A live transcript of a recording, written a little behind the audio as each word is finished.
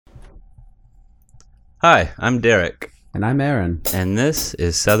Hi, I'm Derek, And I'm Aaron. and this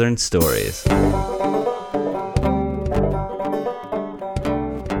is Southern Stories.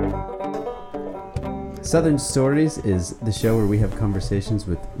 Southern Stories is the show where we have conversations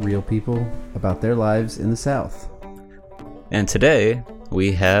with real people about their lives in the South. And today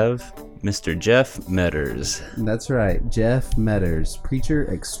we have Mr. Jeff Metters That's right, Jeff Metters,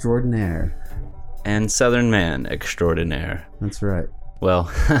 preacher extraordinaire. and Southern man extraordinaire. That's right.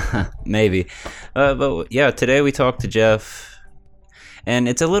 Well, maybe. But yeah, today we talked to Jeff, and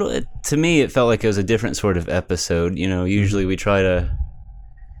it's a little, to me, it felt like it was a different sort of episode. You know, usually we try to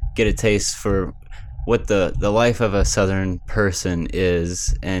get a taste for what the life of a Southern person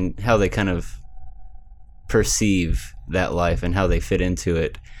is and how they kind of perceive that life and how they fit into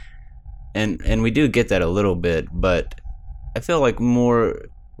it. And we do get that a little bit, but I feel like more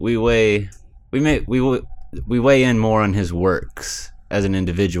we weigh in more on his works as an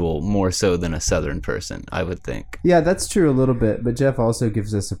individual more so than a Southern person, I would think. Yeah, that's true a little bit, but Jeff also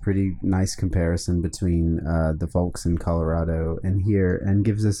gives us a pretty nice comparison between the folks in Colorado and here, and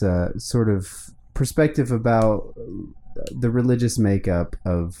gives us a sort of perspective about the religious makeup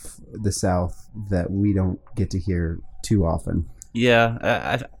of the South that we don't get to hear too often.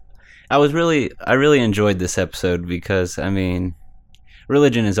 Yeah, I really enjoyed this episode because, I mean,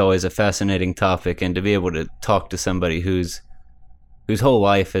 religion is always a fascinating topic, and to be able to talk to somebody whose whole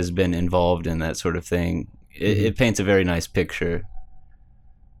life has been involved in that sort of thing, it paints a very nice picture.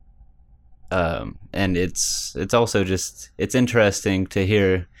 And it's also just, it's interesting to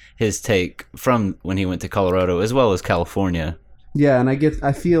hear his take from when he went to Colorado as well as California. Yeah, and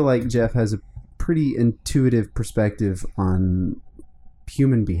I feel like Jeff has a pretty intuitive perspective on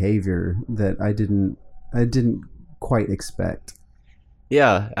human behavior that I didn't quite expect.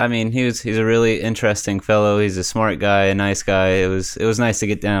 Yeah, I mean, he's a really interesting fellow. He's a smart guy, a nice guy. It was nice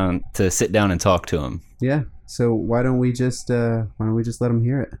to sit down and talk to him. Yeah. So why don't we just let him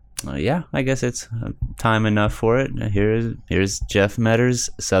hear it? Yeah, I guess it's time enough for it. Here's Jeff Metters'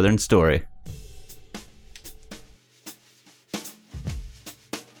 Southern Story.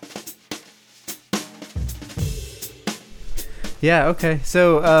 Yeah. Okay.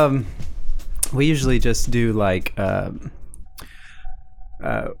 So we usually just do like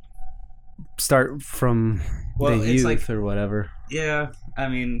start from the youth like, or whatever. Yeah, I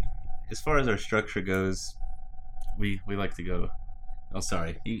mean, as far as our structure goes, we like to go. Oh,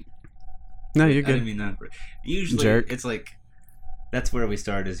 sorry. No, you're I good. didn't mean that. Usually, Jerk. it's like that's where we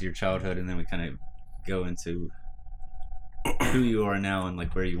start is your childhood, and then we kind of go into who you are now and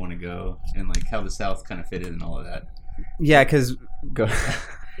like where you want to go, and like how the South kind of fit in and all of that. Yeah, because go.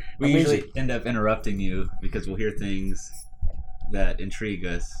 We usually end up interrupting you because we'll hear things that intrigue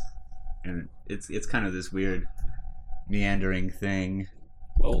us, and it's kind of this weird meandering thing.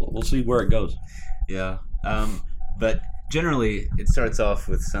 Well, we'll see where it goes. Yeah. But generally it starts off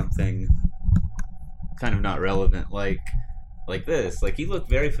with something kind of not relevant, like this. Like, you look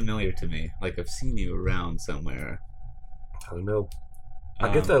very familiar to me. Like, I've seen you around somewhere. I don't know.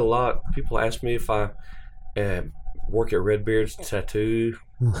 I get that a lot. People ask me if I work at Redbeard's Tattoo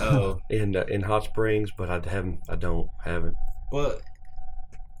Oh. in Hot Springs, but I haven't. Well,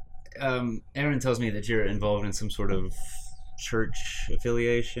 Aaron tells me that you're involved in some sort of church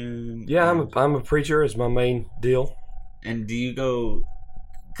affiliation. Yeah, I'm a preacher is my main deal. And do you go...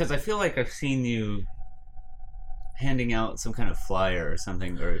 Because I feel like I've seen you handing out some kind of flyer or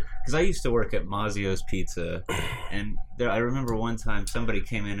something. Because I used to work at Mazio's Pizza, and I remember one time somebody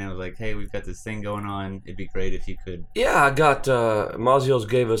came in and was like, hey, we've got this thing going on. It'd be great if you could... Yeah, I got Mazio's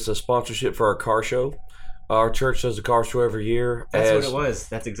gave us a sponsorship for our car show. Our church does a car show every year. That's what it was.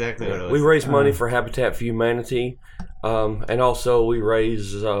 That's exactly what it was. We raise money for Habitat for Humanity, and also we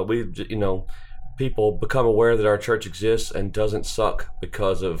raise people become aware that our church exists and doesn't suck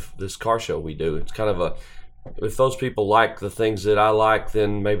because of this car show we do. It's kind of if those people like the things that I like,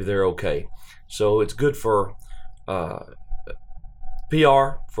 then maybe they're okay. So it's good for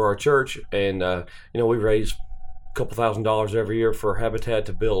PR for our church, and we raise a couple $1,000s every year for Habitat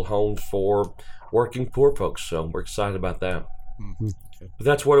to build homes for working poor folks. So we're excited about that. Mm-hmm. But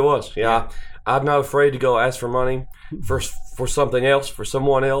that's what it was. Yeah, I'm not afraid to go ask for money for something else, for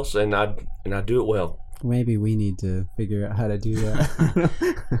someone else, and I do it well. Maybe we need to figure out how to do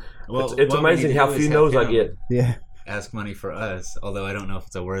that. Well, it's amazing how few no's I get. Yeah. Ask money for us, although I don't know if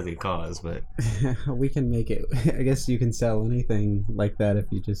it's a worthy cause, but we can make it. I guess you can sell anything like that if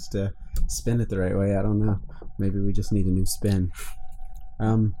you just spin it the right way. I don't know. Maybe we just need a new spin.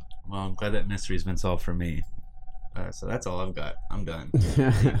 Well, I'm glad that mystery's been solved for me. So that's all I've got. I'm done.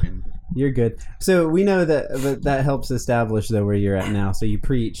 You're good. So we know that helps establish though where you're at now. So you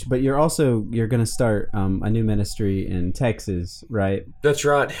preach, but you're going to start a new ministry in Texas, right? That's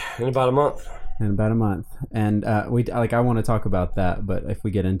right. In about a month. In about a month, and I want to talk about that, but if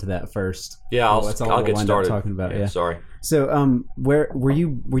we get into that first, Yeah, I'll get started. Talking about yeah. Sorry. So where were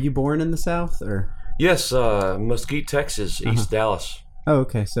you born in the South or? Yes, Mesquite, Texas, East Dallas. Oh,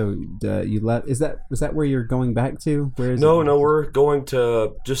 okay. So you left. Was that where you're going back to? Where is it? No, we're going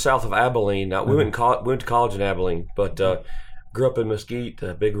to just south of Abilene. Now, we went to college in Abilene, but grew up in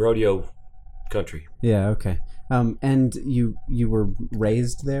Mesquite, big rodeo country. Yeah. Okay. And you were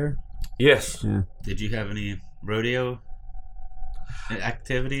raised there? Yes. Yeah. Did you have any rodeo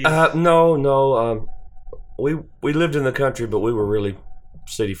activities? No. We lived in the country, but we were really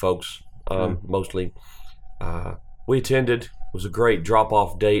city folks mostly. We attended. It was a great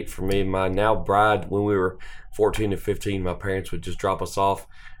drop-off date for me and my now bride. When we were 14 and 15, my parents would just drop us off,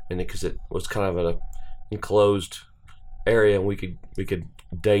 and because it was kind of an enclosed area, and we could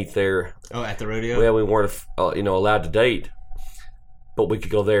date there. Oh, at the rodeo? Well, we weren't allowed to date, but we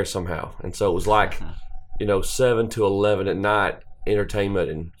could go there somehow. And so it was like 7 to 11 at night entertainment,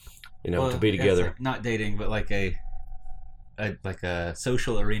 and to be together. Like not dating, but like a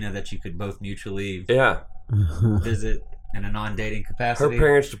social arena that you could both mutually visit in a non-dating capacity. Her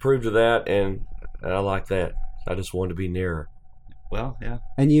parents approved of that, and I like that. I just wanted to be near her. Well, yeah.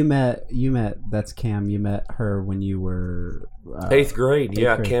 And you met. That's Cam. You met her when you were 8th grade.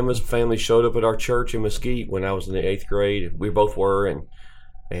 Yeah, grade. Cam's family showed up at our church in Mesquite when I was in the 8th grade. We both were, and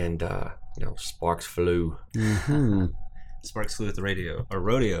sparks flew. Mm-hmm. Sparks flew at the radio or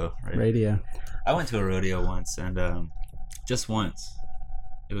rodeo. Right? Radio. I went to a rodeo once, and just once.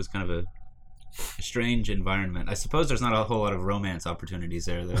 It was kind of a strange environment. I suppose there's not a whole lot of romance opportunities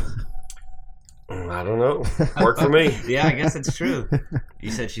there, though. I don't know. Worked for me. Yeah, I guess it's true. You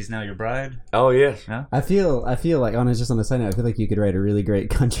said she's now your bride? Oh, yes. Yeah? I feel like, just on a side note, I feel like you could write a really great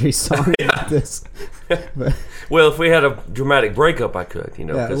country song like this. But, well, if we had a dramatic breakup, I could,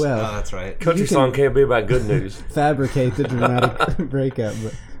 yeah, Oh, that's right. Country song can't be about good news. Fabricate the dramatic breakup.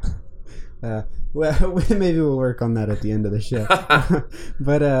 But, well, maybe we'll work on that at the end of the show.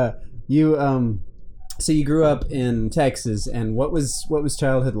 But so you grew up in Texas, and what was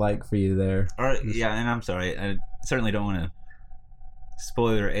childhood like for you there? Yeah, and I'm sorry, I certainly don't want to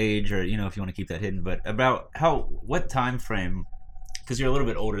spoil your age, or if you want to keep that hidden. But about what time frame? Because you're a little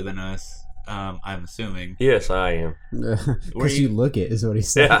bit older than us, I'm assuming. Yes, I am. Because you look it, is what he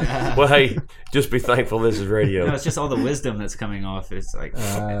said. Yeah. Well, hey, just be thankful this is radio. No, it's just all the wisdom that's coming off. It's like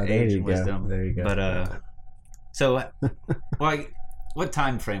age and wisdom. There you go. But so, what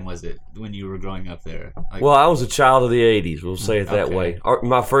time frame was it when you were growing up there? Well, I was a child of the 80s. We'll say it that Okay. way.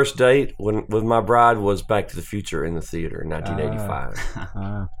 My first date with my bride was Back to the Future in the theater in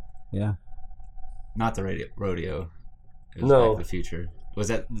 1985. Yeah. Not the rodeo. It was No. Back to the Future. Was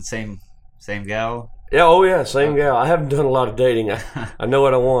that the same gal? Yeah. Oh, yeah. Same gal. I haven't done a lot of dating. I know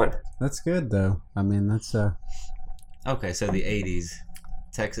what I want. That's good, though. I mean, that's... Okay, so the 80s.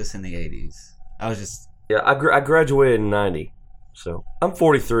 Texas in the 80s. I was just... Yeah, I graduated in 90. So I'm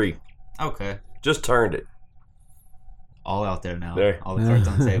 43. Okay. Just turned it. All out there now. There. All the cards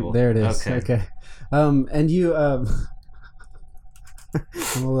on the table. There it is. Okay. And you... I'm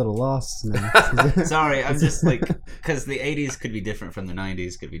a little lost now. Sorry, I'm just like... Because the 80s could be different from the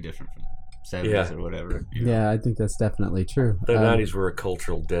 90s, could be different from 70s or whatever. Yeah, I think that's definitely true. The 90s were a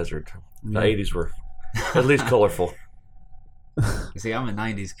cultural desert. The Yeah. 80s were at least colorful. You see, I'm a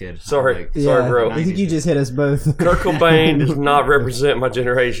 90s kid. Sorry. Like, Sorry, bro. I think you just hit us both. Kurt Cobain does not represent my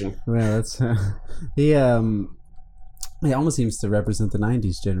generation. Well, that's he almost seems to represent the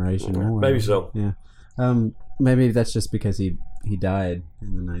 '90s generation more. Maybe so. Yeah. Maybe that's just because he died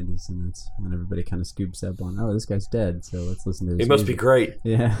in the '90s, and that's when everybody kind of scoops up on. Oh, this guy's dead, so let's listen to his He must be music. great.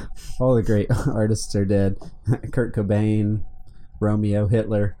 Yeah, all the great artists are dead. Kurt Cobain, Romeo,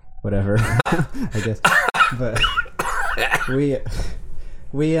 Hitler, whatever. I guess, but we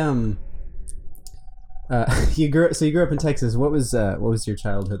you grew up in Texas. What was your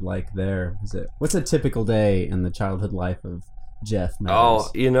childhood like there? What's a typical day in the childhood life of Jeff Matters?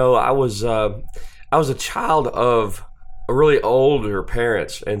 Oh, I was a child of really older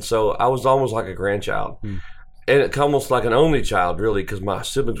parents, and so I was almost like a grandchild, and it's almost like an only child, really, because my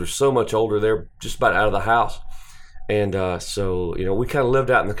siblings were so much older. They're just about out of the house, and so we kind of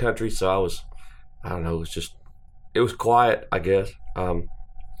lived out in the country. So I don't know, it was quiet, I guess.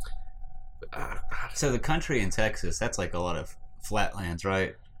 So the country in Texas, that's like a lot of flatlands,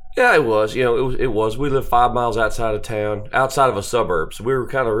 right? Yeah, it was. It was. We lived 5 miles outside of town, outside of a suburb. So we were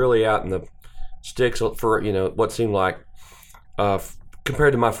kind of really out in the sticks for what seemed like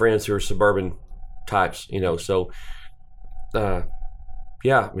compared to my friends who are suburban types, So,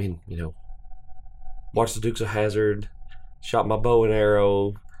 yeah, I mean, watched the Dukes of Hazzard, shot my bow and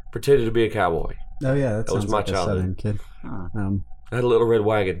arrow, pretended to be a cowboy. Oh yeah, that was sounds my like childhood. a Southern kid. I had a little red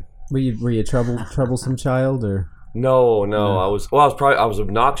wagon. Were you a troublesome child or? No, I was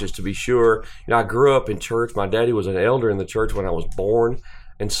obnoxious, to be sure. I grew up in church. My daddy was an elder in the church when I was born,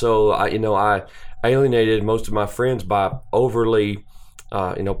 and so I alienated most of my friends by overly,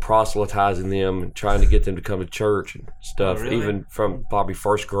 proselytizing them and trying to get them to come to church and stuff. Oh, really? Even from probably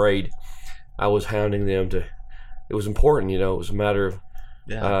first grade, I was hounding them to. It was important, It was a matter of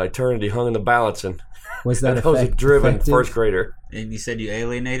eternity hung in the balance, and Was that I was a driven effective? first grader. And you said you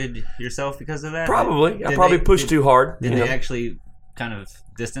alienated yourself because of that? Probably, I Did probably they- pushed too hard. Did they actually kind of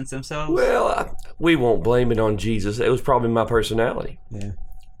distance themselves? Well, we won't blame it on Jesus. It was probably my personality. Yeah.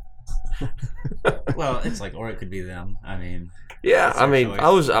 Well, it's like, or it could be them. I mean, Yeah, That's I their mean, choice, I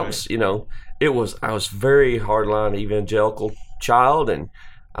was, right. I was very hardline evangelical child, and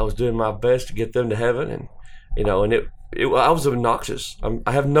I was doing my best to get them to heaven, and I was obnoxious.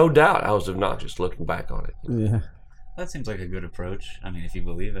 I have no doubt I was obnoxious looking back on it. Yeah. that seems like a good approach. I mean, if you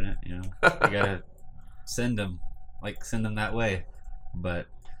believe in it, you gotta send them that way. But,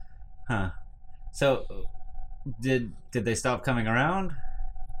 so did they stop coming around?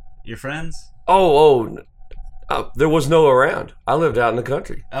 Your friends? There was no around. I lived out in the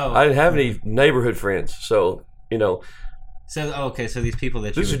country. Oh, I didn't have any neighborhood friends, so so these people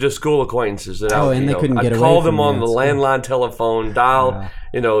that these you are just school acquaintances that Oh, and they couldn't I get away called from them you on the at school. landline telephone, dialed,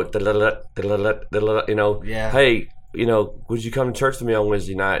 Yeah. hey, would you come to church with me on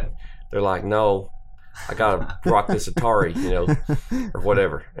Wednesday night? They're like, no, I gotta rock this Atari, or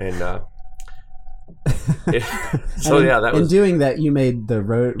whatever. And so And yeah, that in was. doing that, you made the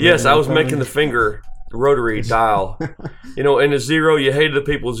road. Yes, I was making the finger rotary dial. And the zero, you hated the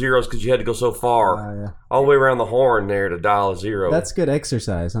people with zeros because you had to go so far, Yeah. all the way around the horn there to dial a zero. That's good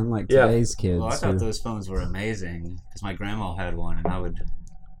exercise, unlike Yeah. today's kids. Well, I thought who- those phones were amazing because my grandma had one, and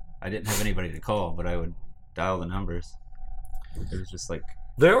I didn't have anybody to call, but I would dial the numbers. It was just like,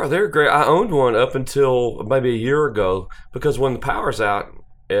 They're great. I owned one up until maybe a year ago because when the power's out,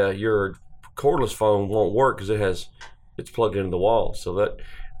 your cordless phone won't work because it's plugged into the wall. So that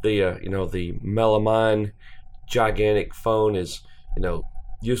the Melamine gigantic phone is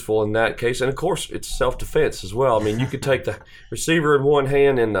useful in that case, and of course it's self-defense as well. I mean, you could take the receiver in one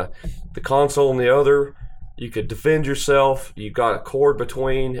hand and the console in the other. You could defend yourself. You got a cord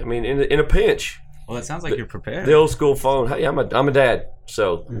between. I mean, in a pinch. well, it sounds like you're prepared. The old school phone. Hey, I'm a dad,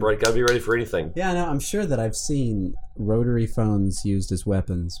 so gotta be ready for anything. Yeah, no, I'm sure that I've seen rotary phones used as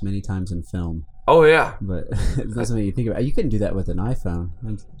weapons many times in film, Oh yeah. but it doesn't make you think about. You couldn't do that with an iPhone.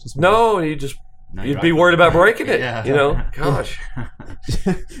 It's just No, No, you'd you're be right. worried about breaking it. Yeah. Gosh.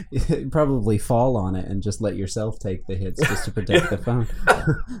 You'd probably fall on it and just let yourself take the hits just to protect the phone.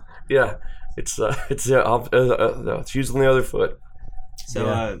 Yeah, it's using the other foot. So,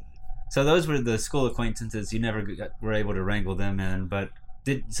 Yeah. So those were the school acquaintances. You never were able to wrangle them in, but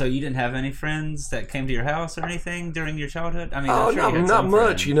so you didn't have any friends that came to your house or anything during your childhood? I mean, I'm sure you had not some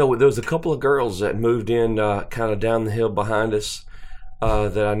much. friends. There was a couple of girls that moved in kind of down the hill behind us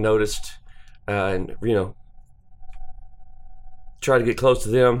that I noticed, and tried to get close to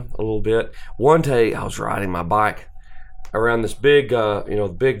them a little bit. One day I was riding my bike around this big,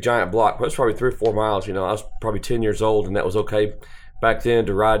 big giant block. It was probably 3 or 4 miles. I was probably 10 years old, and that was okay back then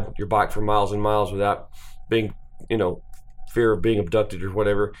to ride your bike for miles and miles without being, fear of being abducted or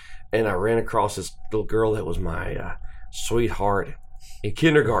whatever. And I ran across this little girl that was my sweetheart in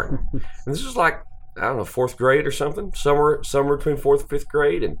kindergarten. And this was like, I don't know, 4th grade or something, somewhere between 4th and 5th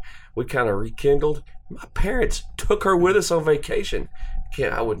grade. And we kind of rekindled. My parents took her with us on vacation.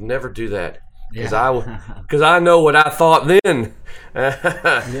 I would never do that. Because I know what I thought then.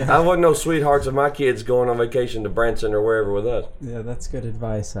 I wasn't no sweethearts of my kids going on vacation to Branson or wherever with us. Yeah, that's good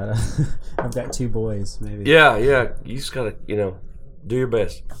advice. I've got 2 boys, maybe. Yeah. You just gotta, do your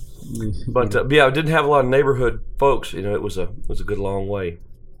best. But I didn't have a lot of neighborhood folks. It was a good long way.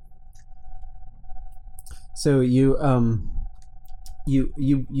 So you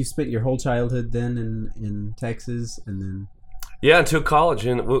spent your whole childhood then in Texas, and then Yeah, until college,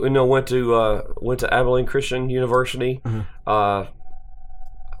 and went to Abilene Christian University.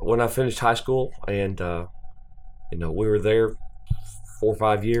 When I finished high school, and we were there 4 or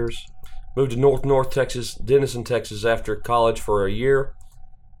 5 years. Moved to North Texas, Denison, Texas, after college for a year,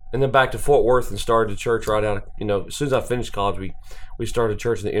 and then back to Fort Worth and started a church right out of, as soon as I finished college, we started a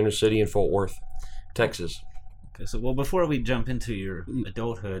church in the inner city in Fort Worth, Texas. Okay, so before we jump into your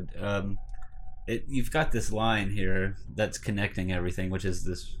adulthood, you've got this line here that's connecting everything, which is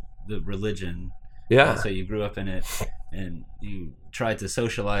the religion. Yeah. So you grew up in it, and you tried to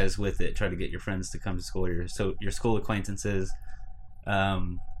socialize with it, try to get your friends to come to school, your school acquaintances,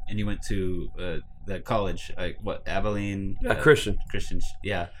 and you went to that college, Abilene? Christian.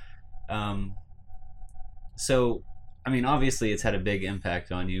 Yeah. So, I mean, obviously, it's had a big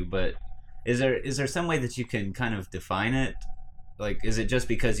impact on you, but is there some way that you can kind of define it? Like, is it just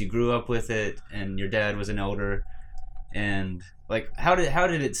because you grew up with it and your dad was an elder, and like, how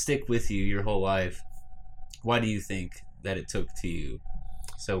did it stick with you your whole life? Why do you think that it took to you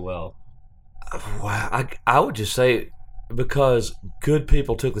so well? Wow, I would just say because good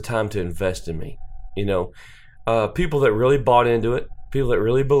people took the time to invest in me. You know, people that really bought into it, people that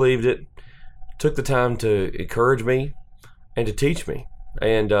really believed it, took the time to encourage me and to teach me,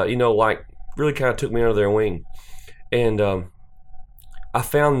 and you know, like really kind of took me under their wing. And I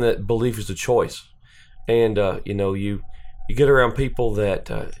found that belief is a choice, and you know, you get around people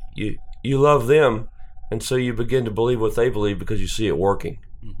that you love them, and so you begin to believe what they believe because you see it working.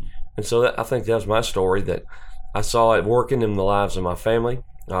 Mm-hmm. And so I think that was my story, that I saw it working in the lives of my family,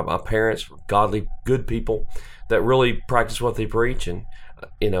 my parents, godly, good people that really practice what they preach, and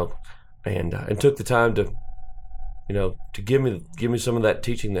you know, and took the time to, you know, to give me some of that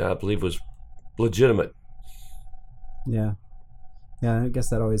teaching that I believe was legitimate. Yeah. I guess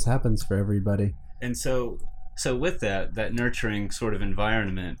that always happens for everybody. And so with that nurturing sort of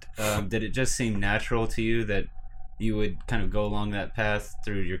environment, did it just seem natural to you that you would kind of go along that path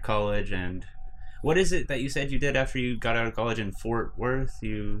through your college? And what is it that you said you did after you got out of college in Fort Worth?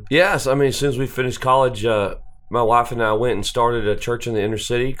 Yes, I mean, as soon as we finished college, my wife and I went and started a church in the inner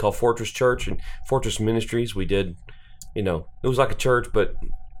city called Fortress Church and Fortress Ministries. We did, you know, it was like a church, but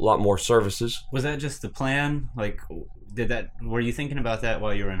a lot more services. Was that just the plan? Like, were you thinking about that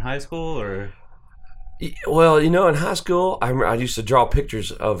while you were in high school, or? Well, you know, in high school, I used to draw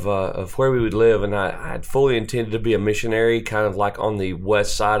pictures of where we would live, and I had fully intended to be a missionary, kind of like on the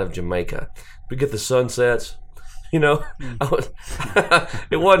west side of Jamaica. We get the sunsets, you know.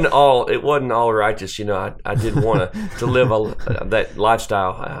 It wasn't all righteous, you know. I did want to live that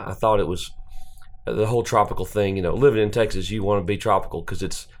lifestyle. I thought it was the whole tropical thing, you know. Living in Texas, you want to be tropical because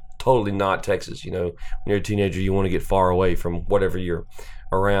it's totally not Texas, you know. When you're a teenager, you want to get far away from whatever you're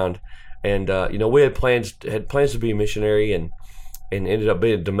around. And you know, we had plans to be a missionary, and ended up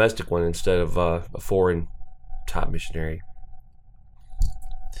being a domestic one instead of a foreign type missionary.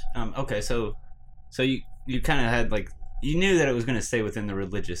 Okay, so you kind of had, like, you knew that it was going to stay within the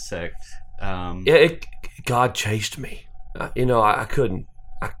religious sect. Yeah, God chased me. You know, I couldn't.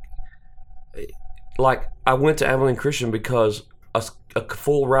 I went to Abilene Christian because a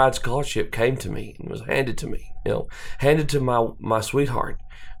full ride scholarship came to me and was handed to me. You know, handed to my sweetheart,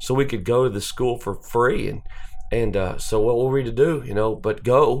 so we could go to the school for free. And so what were we to do? You know, but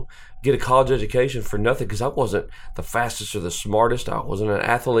go get a college education for nothing, because I wasn't the fastest or the smartest. I wasn't an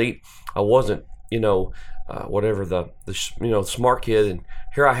athlete. I wasn't, you know, whatever the you know, smart kid. And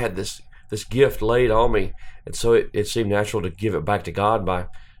here I had this gift laid on me, and so it seemed natural to give it back to God by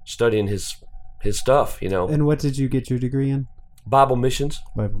studying His stuff. You know. And what did you get your degree in? Bible missions.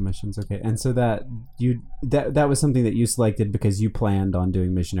 Okay. And so that was something that you selected because you planned on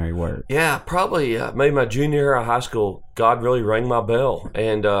doing missionary work. Yeah, probably maybe my junior year of high school, God really rang my bell,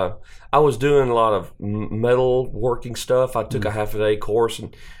 and I was doing a lot of metal working stuff. I took a half-a-day course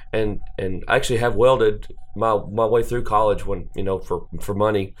and I actually have welded my way through college when, you know, for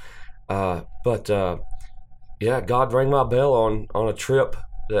money. But yeah, God rang my bell on a trip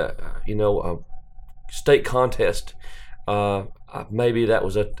that, you know, a state contest. Maybe that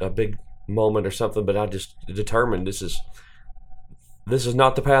was a big moment or something, but I just determined this is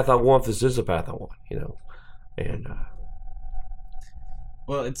not the path I want. This is the path I want, you know. And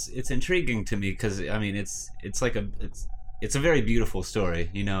well, it's intriguing to me because, I mean, it's a very beautiful story.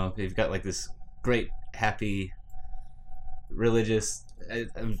 You know, you've got like this great, happy, religious.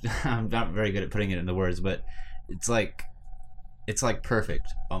 I'm not very good at putting it into words, but it's like perfect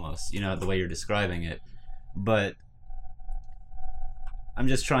almost. You know, the way you're describing it, but I'm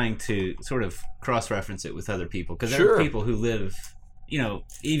just trying to sort of cross-reference it with other people, because there are people who live, you know,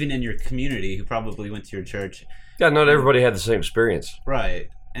 even in your community, who probably went to your church. Yeah, not everybody had the same experience. Right.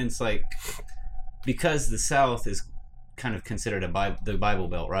 And it's like, because the South is kind of considered the Bible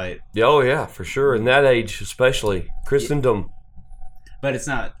Belt, right? Oh, yeah, for sure. In that age, especially, Christendom. But it's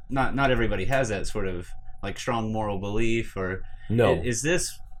not everybody has that sort of, like, strong moral belief, or... No. Is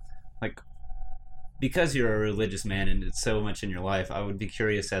this, like... Because you're a religious man and it's so much in your life, I would be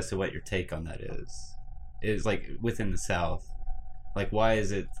curious as to what your take on that is like, within the South. Like, why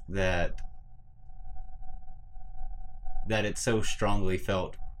is it that that it's so strongly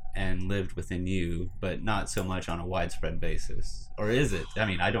felt and lived within you, but not so much on a widespread basis? Or is it? I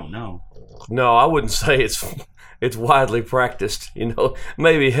mean, I don't know. No, I wouldn't say it's widely practiced.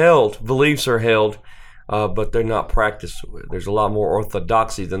 Maybe held, beliefs are held, but they're not practiced. There's a lot more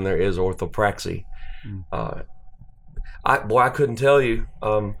orthodoxy than there is orthopraxy. I couldn't tell you.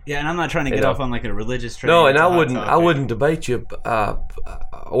 Yeah, and I'm not trying to get off on like a religious train. No, and I wouldn't debate you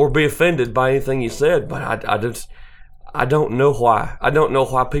or be offended by anything you said, but I don't know why. I don't know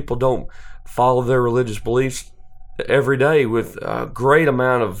why people don't follow their religious beliefs every day with a great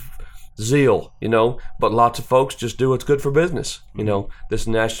amount of zeal, but lots of folks just do what's good for business. This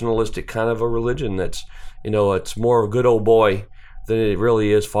nationalistic kind of a religion that's, it's more of a good old boy than it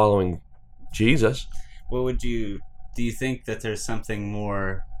really is following Jesus. What do you think that there's something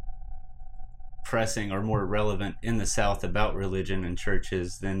more pressing or more relevant in the South about religion and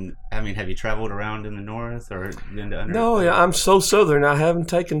churches than, have you traveled around in the North or been to No, yeah, I'm so Southern, I haven't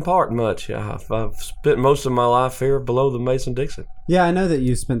taken part much. I've spent most of my life here below the Mason-Dixon. Yeah, I know that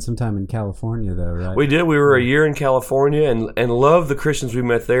you spent some time in California, though, right? We did. We were a year in California and loved the Christians we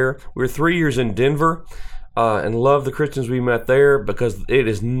met there. We were 3 years in Denver and loved the Christians we met there because it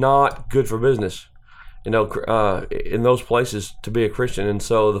is not good for business, in those places to be a Christian. And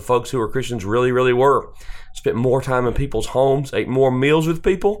so the folks who were Christians really, really were. Spent more time in people's homes, ate more meals with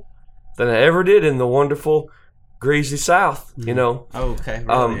people than I ever did in the wonderful, greasy South, Oh, okay.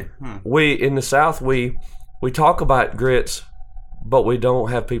 Really? We, in the South, we talk about grits, but we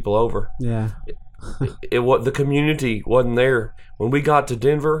don't have people over. Yeah. The community wasn't there. When we got to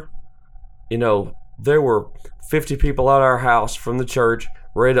Denver, there were 50 people at our house from the church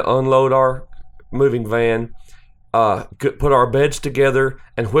ready to unload our moving van, put our beds together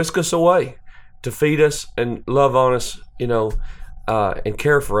and whisk us away to feed us and love on us, and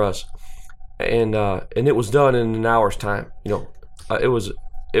care for us. And it was done in an hour's time.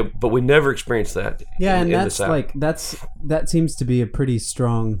 But we never experienced that. Yeah, in and that seems to be a pretty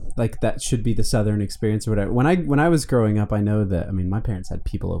strong, that should be the Southern experience or whatever. When I was growing up, I know that my parents had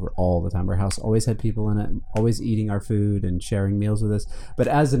people over all the time. Our house always had people in it, always eating our food and sharing meals with us. But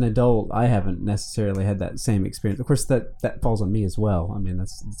as an adult, I haven't necessarily had that same experience. Of course, that falls on me as well.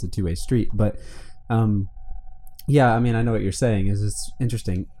 It's a two-way street. But yeah, I know what you're saying. It's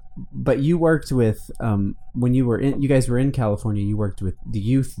interesting. But you worked with when you guys were in California. You worked with the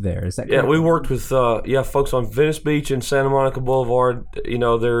youth there. Is that correct? Yeah, we worked with folks on Venice Beach and Santa Monica Boulevard.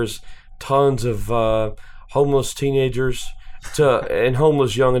 There's tons of homeless teenagers and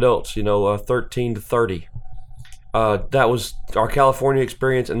homeless young adults. 13 to 30. That was our California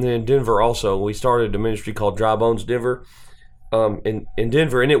experience, and then in Denver also, we started a ministry called Dry Bones Denver. In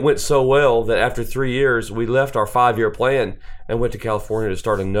Denver, and it went so well that after 3 years, we left our 5-year plan and went to California to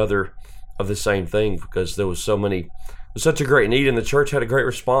start another of the same thing because there was such a great need, and the church had a great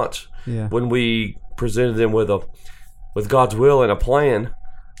response. Yeah. When we presented them with God's will and a plan,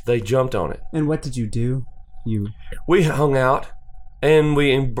 they jumped on it. And what did you do? We hung out, and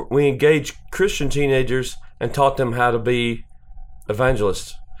we engaged Christian teenagers and taught them how to be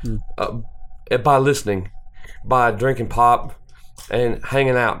evangelists by listening, by drinking pop, and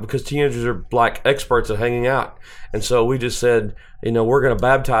hanging out, because teenagers are like experts at hanging out. And so we just said, we're going to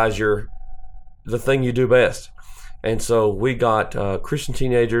baptize the thing you do best. And so we got Christian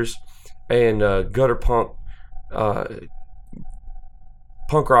teenagers and gutter punk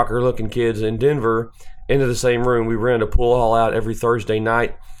rocker looking kids in Denver into the same room. We rented a pool hall out every Thursday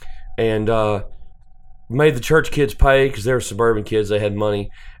night and made the church kids pay because they were suburban kids. They had money.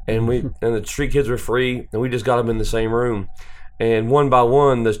 And the street kids were free, and we just got them in the same room. And one by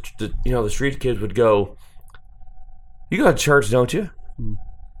one, the street kids would go, "You go to church, don't you?"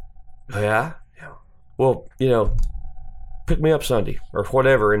 Yeah. Well, pick me up Sunday or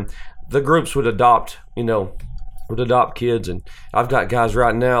whatever. And the groups would adopt kids. And I've got guys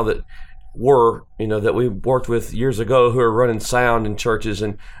right now that that we worked with years ago who are running sound in churches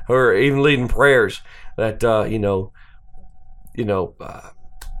and who are even leading prayers that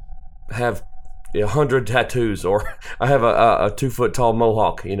have 100 tattoos, or I have a 2-foot tall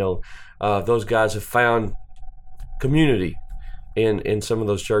mohawk. Those guys have found community in some of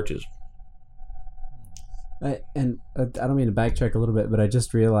those churches. I don't mean to backtrack a little bit, but I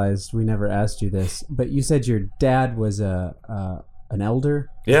just realized we never asked you this. But you said your dad was an elder.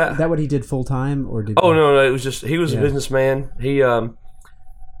 Yeah. Is that what he did full time, or did? Oh no, it was just he was a businessman. He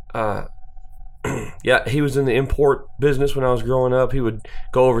he was in the import business when I was growing up. He would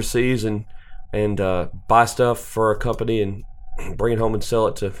go overseas and buy stuff for a company and bring it home and sell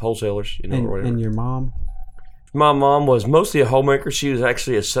it to wholesalers, or whatever. And your mom? My mom was mostly a homemaker. She was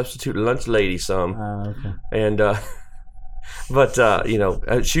actually a substitute lunch lady some. Okay. And But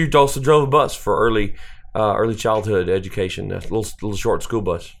she also drove a bus for early childhood education, a little short school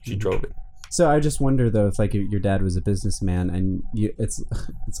bus. She drove it. So I just wonder though, if like your dad was a businessman, and it's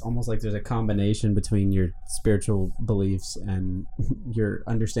almost like there's a combination between your spiritual beliefs and your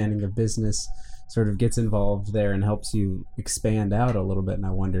understanding of business sort of gets involved there and helps you expand out a little bit. And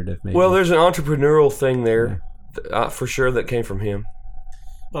I wondered if maybe there's an entrepreneurial thing there, for sure, that came from him.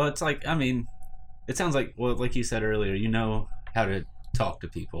 Well, it's like, I mean, it sounds like, well, like you said earlier, you know how to talk to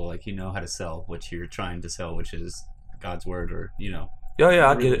people, like you know how to sell what you're trying to sell, which is God's word, or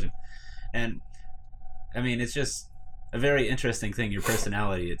I get it. And I mean, it's just a very interesting thing, your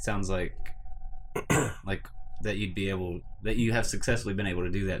personality. It sounds like that you have successfully been able to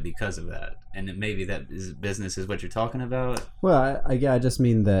do that because of that, and maybe that is business is what you're talking about. Well, I just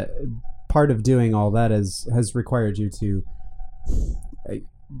mean that part of doing all that has required you to,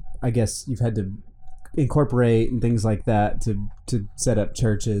 I guess you've had to incorporate and things like that to set up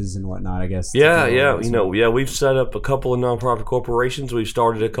churches and whatnot, I guess. We've set up a couple of nonprofit corporations. We've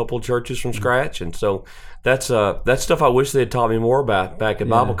started a couple of churches from scratch, and so that's stuff I wish they had taught me more about back at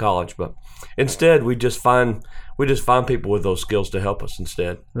Bible college. But instead, we just find people with those skills to help us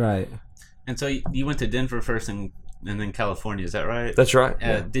instead. Right. And so you went to Denver first and then California, is that right? That's right.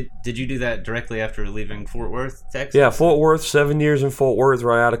 Did you do that directly after leaving Fort Worth, Texas? Yeah, Fort Worth, 7 years in Fort Worth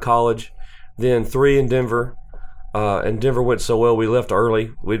right out of college. Then 3 in Denver, and Denver went so well we left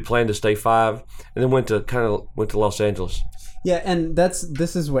early. We'd planned to stay 5, and then went to Los Angeles. Yeah, and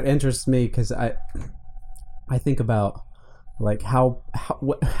this is what interests me, because I think about like how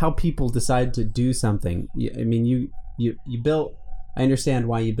people decide to do something. I mean, you built. I understand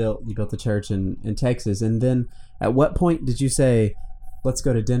why you built the church in Texas, and then at what point did you say, let's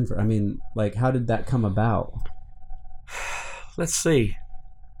go to Denver? I mean, like, how did that come about? Let's see.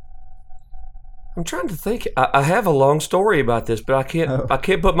 I'm trying to think. I have a long story about this, but I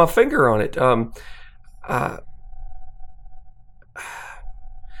can't put my finger on it.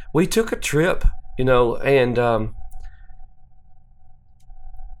 We took a trip, and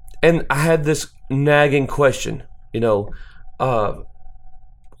I had this nagging question,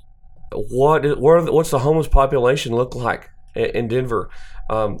 what's the homeless population look like in Denver?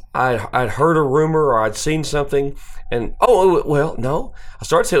 I'd heard a rumor or I'd seen something, and no, I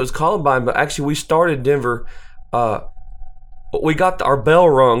started to say it was Columbine, but actually we started Denver. We got our bell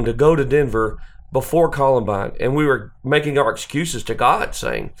rung to go to Denver before Columbine, and we were making our excuses to God,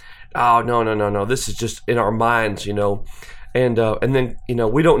 saying, "Oh, no, this is just in our minds, And then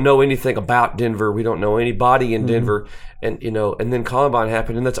we don't know anything about Denver. We don't know anybody in Denver, and then Columbine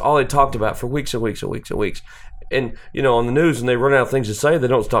happened, and that's all they talked about for weeks and weeks and weeks and weeks. And on the news, when they run out of things to say, they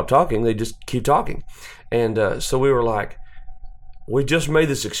don't stop talking. They just keep talking. And so we were like, we just made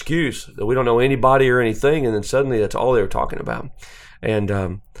this excuse that we don't know anybody or anything, and then suddenly that's all they were talking about.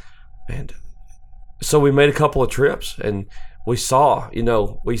 And so we made a couple of trips, and we saw,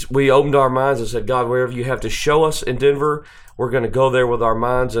 we opened our minds and said, God, wherever you have to show us in Denver, we're going to go there with our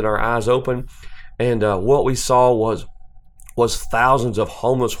minds and our eyes open. And what we saw was thousands of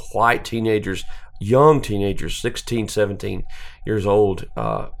homeless white teenagers, young teenagers, 16, 17 years old,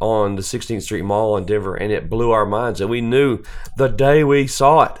 on the 16th Street Mall in Denver, and it blew our minds. And we knew the day we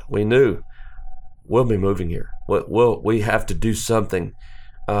saw it, we knew we'll be moving here. We have to do something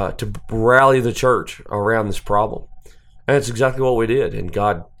to rally the church around this problem. And that's exactly what we did, and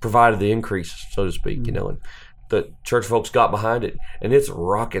God provided the increase, so to speak, and the church folks got behind it, and it's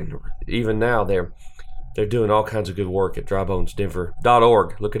rocking. Even now, they're doing all kinds of good work at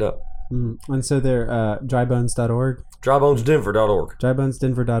drybonesdenver.org. Look it up. And so they're drybones.org? Drybonesdenver.org.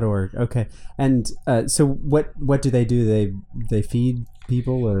 Drybonesdenver.org. Okay. And so what do? They feed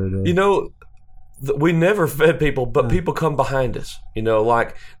people, or we never fed people, but people come behind us.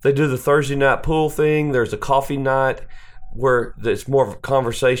 Like they do the Thursday night pool thing. There's a coffee night where it's more of a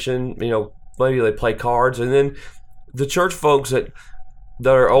conversation. Maybe they play cards, and then the church folks that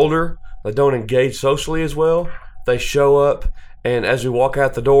are older, that don't engage socially as well, they show up, and as we walk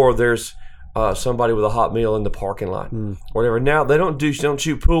out the door, there's somebody with a hot meal in the parking lot, whatever. Now they don't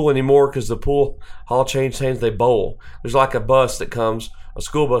shoot pool anymore because the pool hall changed hands. They bowl. There's like a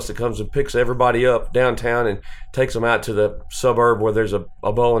school bus that comes and picks everybody up downtown and takes them out to the suburb where there's a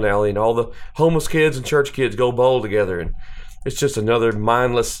bowling alley, and all the homeless kids and church kids go bowl together, and it's just another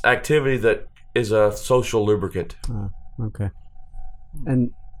mindless activity that is a social lubricant. Okay.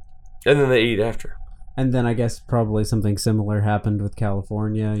 And then they eat after. And then I guess probably something similar happened with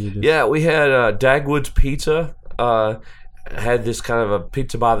California. Yeah, we had Dagwood's Pizza. Had this kind of a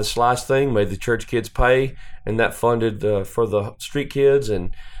pizza by the slice thing, made the church kids pay, and that funded for the street kids.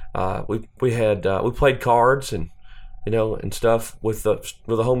 And we played cards, and and stuff with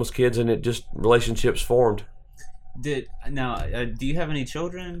the homeless kids, and it just relationships formed. Do you have any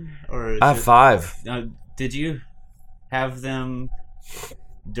children? Or I have 5. Did you have them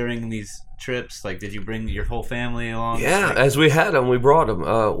during these trips? Like, did you bring your whole family along? Yeah, as we had them, we brought them.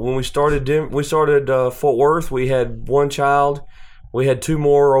 When we started Fort Worth, we had 1 child. We had 2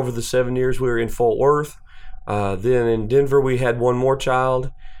 more over the 7 years we were in Fort Worth. Then in Denver, we had 1 more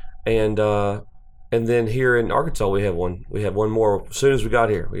child, and then here in Arkansas, we have one. We had 1 more. As soon as we got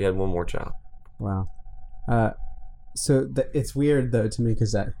here, we had 1 more child. Wow. So it's weird though to me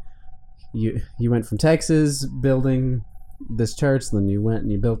because you went from Texas building this church, then you went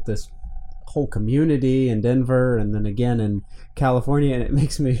and you built this whole community in Denver, and then again in California, and it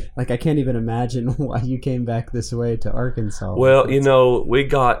makes me like I can't even imagine why you came back this way to Arkansas. Well, we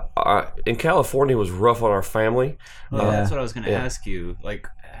got in California was rough on our family. Well, that's what I was going to ask you. Like,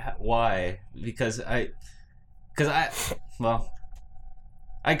 why? Because I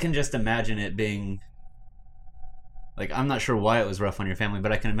can just imagine it being like, I'm not sure why it was rough on your family,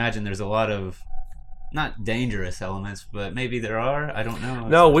 but I can imagine there's a lot of not dangerous elements, but maybe there are. I don't know.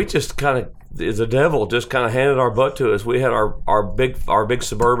 No, we just kind of, the devil just kind of handed our butt to us. We had our big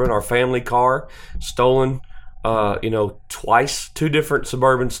Suburban, our family car, stolen, twice. 2 different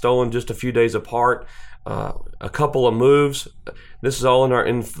Suburbans stolen just a few days apart. A couple of moves. This is all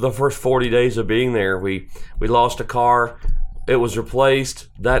in the first 40 days of being there. We lost a car. It was replaced.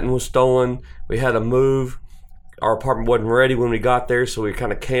 That one was stolen. We had a move. Our apartment wasn't ready when we got there, so we were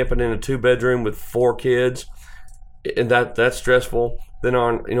kind of camping in a 2-bedroom with 4 kids, and that's stressful. Then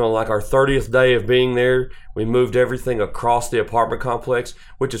on, like our 30th day of being there, we moved everything across the apartment complex,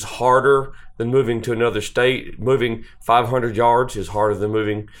 which is harder than moving to another state. Moving 500 yards is harder than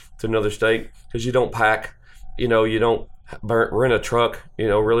moving to another state because you don't pack, you don't rent a truck,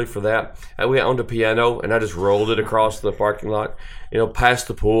 really for that. And we owned a piano, and I just rolled it across the parking lot, past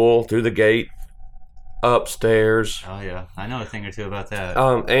the pool, through the gate, upstairs. Oh yeah, I know a thing or two about that.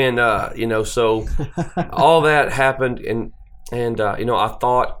 So all that happened, and I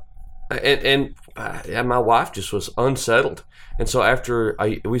thought, and my wife just was unsettled, and so after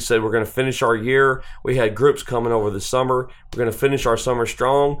we said we're going to finish our year, we had groups coming over the summer. We're going to finish our summer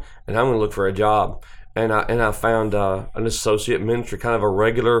strong, and I'm going to look for a job, and I found an associate ministry, kind of a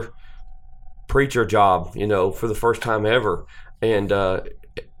regular preacher job, for the first time ever, and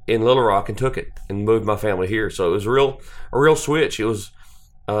in Little Rock, and took it and moved my family here. So it was a real switch. It was,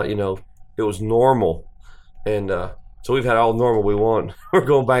 it was normal, and so we've had all normal we want. We're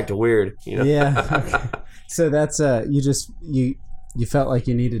going back to weird, Yeah. Okay. So that's you felt like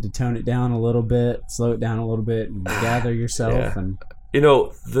you needed to tone it down a little bit, slow it down a little bit, and gather yourself. Yeah. And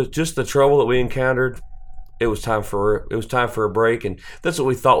the trouble that we encountered. It was time for a break, and that's what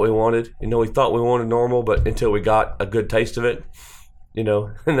we thought we wanted. We thought we wanted normal, but until we got a good taste of it. And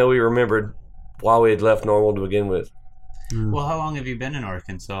then we remembered why we had left normal to begin with. Well, how long have you been in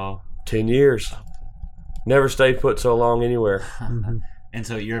Arkansas? 10 years. Never stayed put so long anywhere. Mm-hmm. And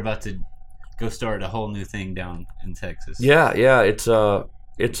so you're about to go start a whole new thing down in Texas. Yeah. It's a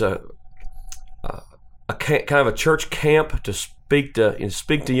kind of a church camp to speak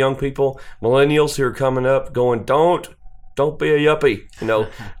to young people, millennials who are coming up, going, don't be a yuppie.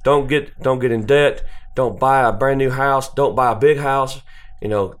 Don't get in debt. Don't buy a brand new house. Don't buy a big house.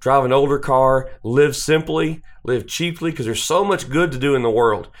 Drive an older car. Live simply. Live cheaply, because there's so much good to do in the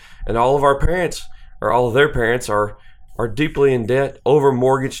world. And all of our parents, or all of their parents, are deeply in debt, over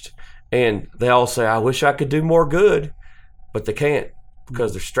mortgaged, and they all say, "I wish I could do more good," but they can't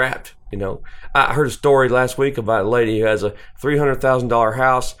because they're strapped. I heard a story last week about a lady who has a $300,000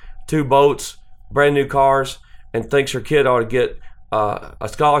 house, 2 boats, brand new cars, and thinks her kid ought to get a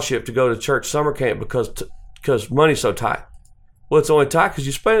scholarship to go to church summer camp because money's so tight. Well, it's only tight because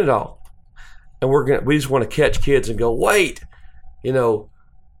you spend it all, and we just want to catch kids and go, wait,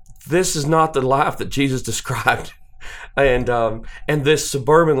 this is not the life that Jesus described, and this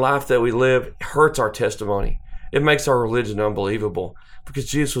suburban life that we live hurts our testimony. It makes our religion unbelievable because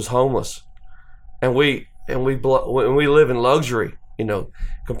Jesus was homeless, and we live in luxury,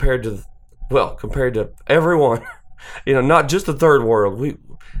 compared to everyone. Not just the third world. We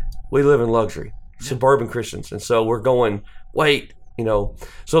live in luxury, suburban Christians, and so we're going. Wait,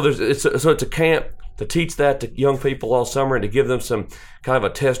 So it's a camp to teach that to young people all summer, and to give them some kind of a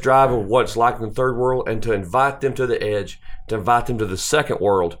test drive of what it's like in the third world, and to invite them to the edge, to invite them to the second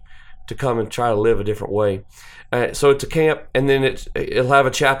world, to come and try to live a different way. So it's a camp, and then it'll have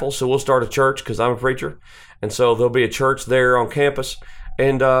a chapel. So we'll start a church because I'm a preacher, and so there'll be a church there on campus.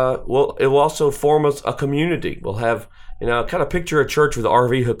 And it will also form a community. We'll have, kind of picture a church with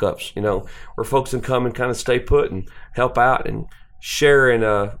RV hookups, where folks can come and kind of stay put and help out and share in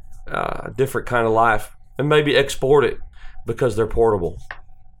a different kind of life, and maybe export it because they're portable.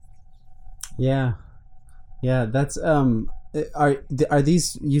 Yeah, that's are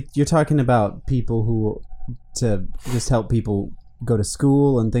these you're talking about people who to just help people go to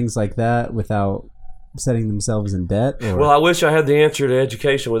school and things like that without setting themselves in debt? Or? Well, I wish I had the answer to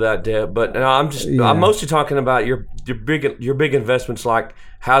education without debt, but I'm mostly talking about your big investments like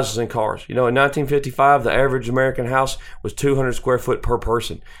houses and cars. In 1955, the average American house was 200 square foot per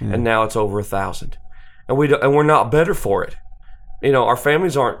person, and now it's over 1,000, and we're not better for it. Our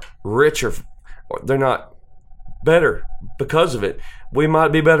families aren't richer, they're not better because of it. We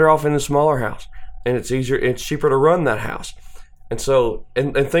might be better off in a smaller house, and it's cheaper to run that house. And so,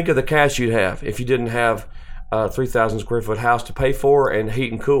 and think of the cash you'd have if you didn't have a 3,000 square foot house to pay for and heat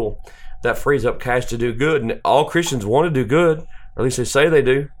and cool. That frees up cash to do good. And all Christians want to do good, or at least they say they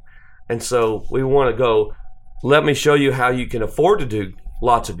do. And so we want to go, let me show you how you can afford to do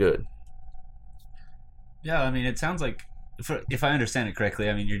lots of good. Yeah, I mean, it sounds like, if I understand it correctly,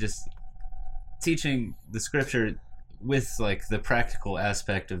 I mean, you're just teaching the scripture with like the practical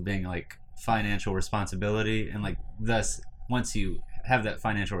aspect of being like financial responsibility, and like thus once you have that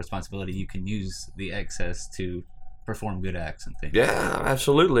financial responsibility, you can use the excess to perform good acts and things. Yeah,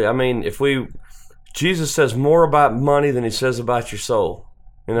 absolutely. I mean, Jesus says more about money than he says about your soul.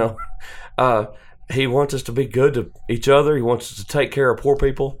 He wants us to be good to each other. He wants us to take care of poor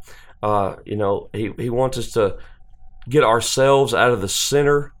people. He wants us to get ourselves out of the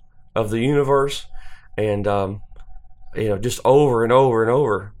center of the universe, and just over and over and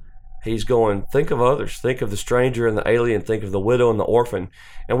over. He's going, think of others. Think of the stranger and the alien. Think of the widow and the orphan.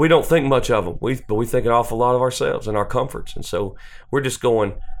 And we don't think much of them. But we think an awful lot of ourselves and our comforts. And so we're just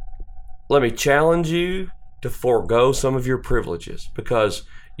going, let me challenge you to forego some of your privileges. Because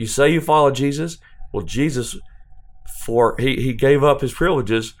you say you follow Jesus. Well, Jesus, he gave up his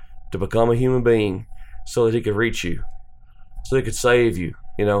privileges to become a human being so that he could reach you. So he could save you,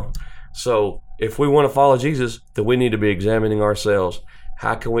 So if we want to follow Jesus, then we need to be examining ourselves.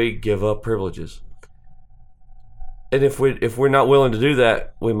 How can we give up privileges? And if we're not willing to do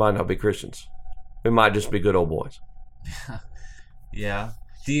that, we might not be Christians. We might just be good old boys. Yeah.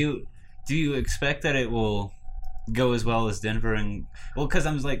 Do you expect that it will go as well as Denver? And because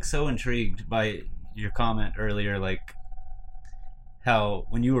I'm like so intrigued by your comment earlier, like how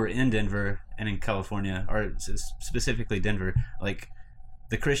when you were in Denver and in California, or specifically Denver, like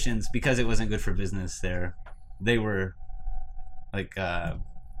the Christians, because it wasn't good for business there, they were like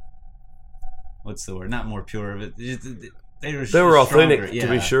what's the word? Not more pure, but they were authentic, to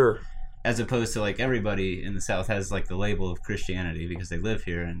be sure. As opposed to like everybody in the South has like the label of Christianity because they live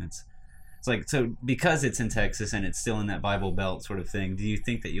here, and it's like, so because it's in Texas and it's still in that Bible Belt sort of thing, do you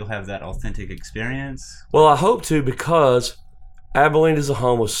think that you'll have that authentic experience? Well, I hope to, because Abilene is a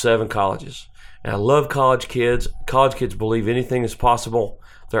home of 7 colleges, and I love college kids. College kids believe anything is possible.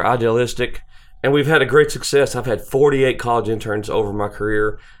 They're idealistic. And we've had a great success. I've had 48 college interns over my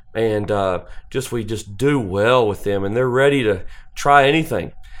career, and we just do well with them, and they're ready to try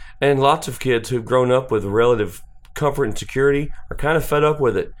anything. And lots of kids who've grown up with relative comfort and security are kind of fed up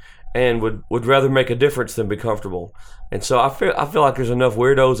with it and would rather make a difference than be comfortable. And so I feel like there's enough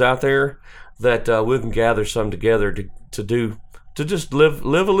weirdos out there that we can gather some together to just live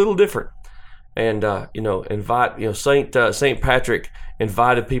a little different. And invite, St. Patrick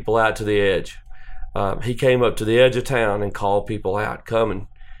invited people out to the edge. He came up to the edge of town and called people out, come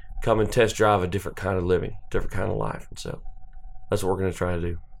and test drive a different kind of living, different kind of life. And so that's what we're going to try to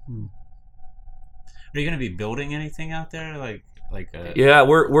do. Are you going to be building anything out there, yeah,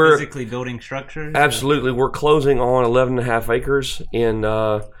 we're physically building structures? Absolutely. We're closing on 11.5 acres on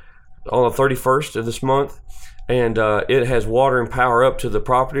the 31st of this month, and it has water and power up to the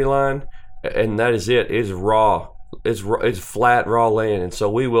property line, and that is it. It is raw. It's flat, raw land. And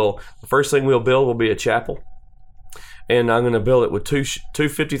so the first thing we'll build will be a chapel. And I'm going to build it with two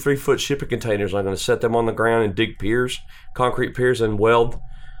 53-foot shipping containers. I'm going to set them on the ground and dig piers, concrete piers, and weld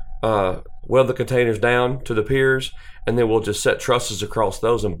the containers down to the piers. And then we'll just set trusses across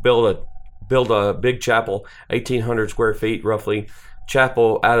those and build a big chapel, 1,800 square feet roughly,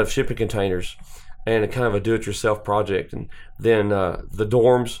 chapel out of shipping containers, and a kind of a do-it-yourself project. And then the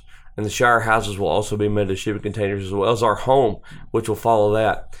dorms and the shower houses will also be made of shipping containers, as well as our home, which will follow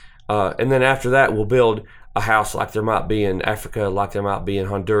that. And then after that, we'll build a house like there might be in Africa, like there might be in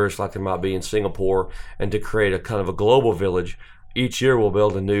Honduras, like there might be in Singapore, and to create a kind of a global village. Each year we'll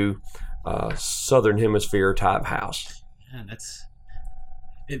build a new Southern Hemisphere type house. Man,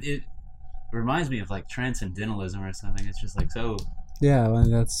 it reminds me of like transcendentalism or something. It's just like so. Yeah, well,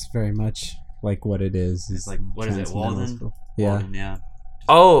 that's very much like what it is. It's like, what is it, Walden? Yeah. Walden, yeah.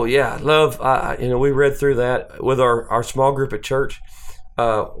 Oh yeah, love. We read through that with our small group at church.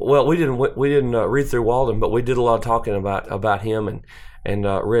 Well, we didn't read through Walden, but we did a lot of talking about him and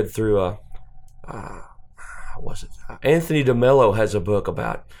read through. Was it Anthony DeMello has a book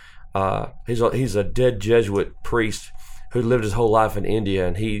about. He's a dead Jesuit priest who lived his whole life in India,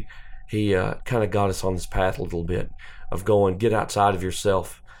 and he kind of got us on this path a little bit of going, get outside of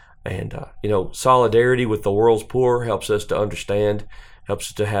yourself, and solidarity with the world's poor helps us to understand, helps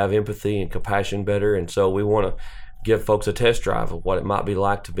us to have empathy and compassion better, and so we want to give folks a test drive of what it might be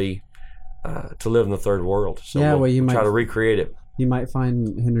like to live in the third world. So we'll try to recreate it. You might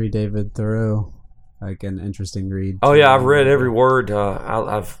find Henry David Thoreau like an interesting read. Oh yeah, I've read every word.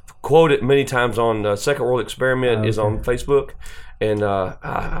 I've quoted many times on Second World Experiment is on Facebook, and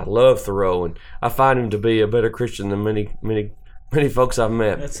I love Thoreau, and I find him to be a better Christian than many folks I've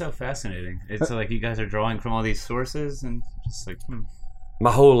met. That's so fascinating. It's like you guys are drawing from all these sources, and just like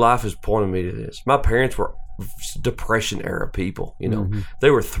my whole life has pointed me to this. My parents were Depression era people,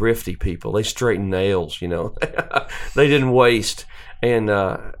 They were thrifty people. They straightened nails, They didn't waste, and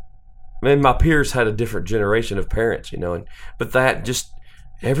my peers had a different generation of parents, but that just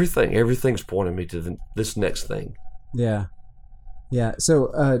everything's pointing me to this next thing. Yeah.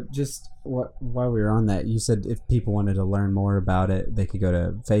 So just while we were on that, you said if people wanted to learn more about it, they could go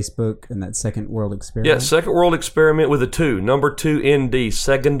to Facebook and that Second World Experiment. Yeah, Second World Experiment with a 2, number 2ND,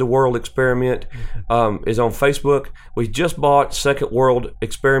 Second World Experiment is on Facebook. We just bought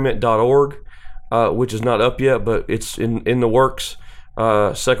secondworldexperiment.org, which is not up yet, but it's in the works.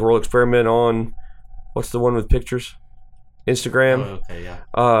 Second World Experiment on, what's the one with pictures? Instagram. Oh, okay, yeah.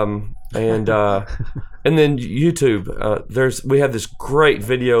 And then YouTube. We have this great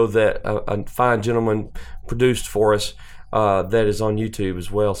video that a fine gentleman produced for us that is on YouTube as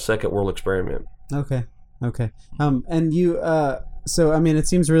well. Second World Experiment. Okay. And you. So I mean, it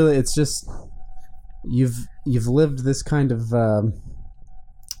seems really. It's just you've lived this kind of. I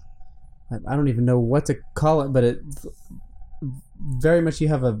don't even know what to call it, but it. Very much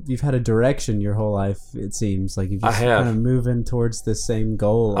you've had a direction your whole life, it seems like you've just kind of moving towards the same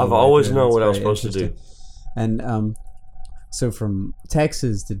goal. I've always known what I was supposed to do. And so from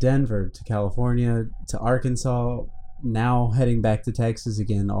Texas to Denver to California to Arkansas, now heading back to Texas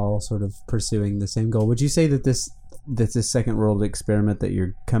again, all sort of pursuing the same goal. Would you say that this Second World Experiment that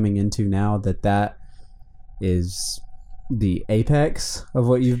you're coming into now, that is the apex of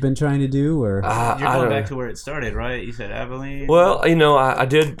what you've been trying to do, or you're going back to where it started, right? You said Abilene. Well, I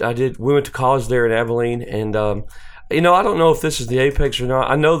did. We went to college there in Abilene, and I don't know if this is the apex or not.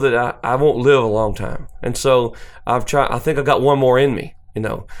 I know that I won't live a long time, and so I've tried. I think I got one more in me, and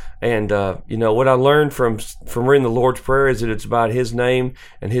what I learned from reading the Lord's Prayer is that it's about His name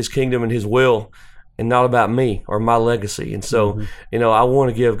and His kingdom and His will, and not about me or my legacy. And so, I want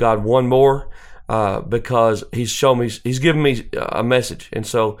to give God one more. Because He's given me a message, and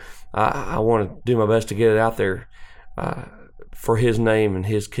so I want to do my best to get it out there for His name and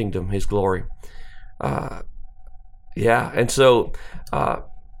His kingdom, His glory. And so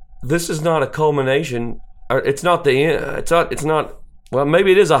this is not a culmination. It's not the end. It's not. Well,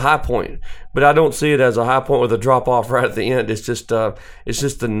 maybe it is a high point, but I don't see it as a high point with a drop off right at the end. It's just the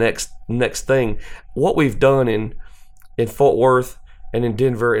next thing. What we've done in Fort Worth and in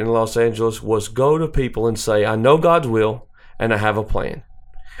Denver and Los Angeles was go to people and say, I know God's will and I have a plan.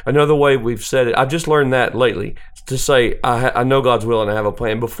 Another way we've said it, I've just learned that lately, to say I know God's will and I have a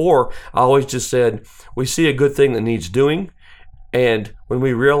plan. Before, I always just said, we see a good thing that needs doing, and when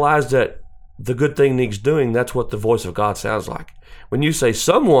we realize that the good thing needs doing, that's what the voice of God sounds like. When you say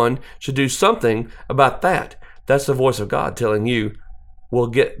someone should do something about that, that's the voice of God telling you, well,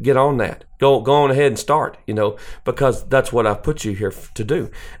 get on that. Go on ahead and start, because that's what I've put you here to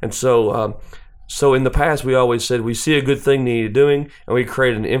do. And so in the past, we always said we see a good thing needed doing, and we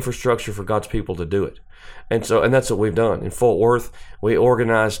create an infrastructure for God's people to do it. And that's what we've done. In Fort Worth, we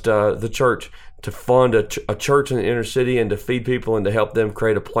organized the church to fund a church in the inner city and to feed people and to help them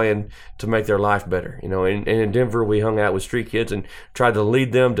create a plan to make their life better. And in Denver, we hung out with street kids and tried to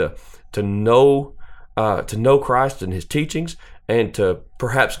lead them to know Christ and His teachings, and to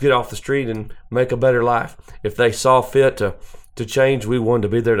perhaps get off the street and make a better life. If they saw fit to change, we wanted to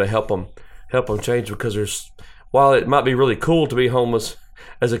be there to help them change, because while it might be really cool to be homeless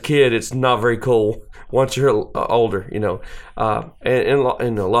as a kid, it's not very cool once you're older, and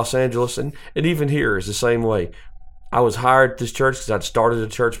in Los Angeles and even here is the same way. I was hired at this church because I'd started a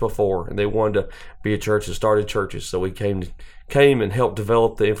church before, and they wanted to be a church that started churches. So we came and helped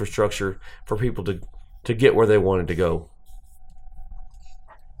develop the infrastructure for people to get where they wanted to go.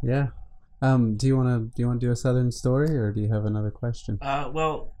 Yeah. Do you want to do a Southern story, or do you have another question?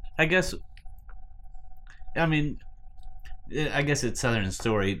 Well, I guess it's Southern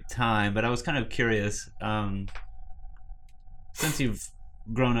story time, but I was kind of curious. Since you've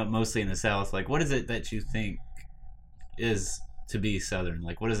grown up mostly in the South, like, what is it that you think is to be Southern?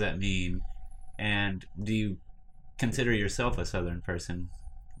 Like, what does that mean? And do you consider yourself a Southern person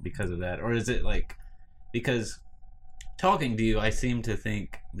because of that, or is it like, because talking to you, I seem to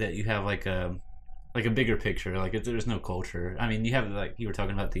think that you have like a bigger picture. Like, if there's no culture. I mean, you have, like, you were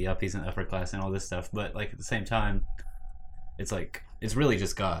talking about the uppies and the upper class and all this stuff, but like at the same time, it's like, it's really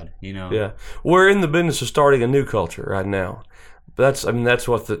just God, you know? Yeah, we're in the business of starting a new culture right now. That's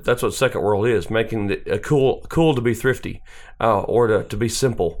what Second World is, making it cool to be thrifty, or to be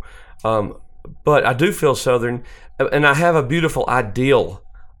simple. But I do feel Southern, and I have a beautiful ideal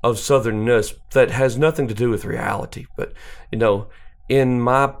of Southernness that has nothing to do with reality. But in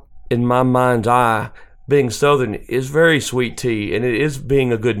my mind's eye, being Southern is very sweet tea, and it is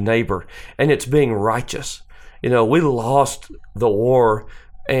being a good neighbor, and it's being righteous. We lost the war,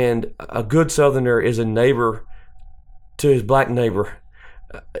 and a good Southerner is a neighbor to his black neighbor,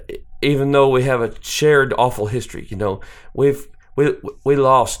 even though we have a shared awful history. We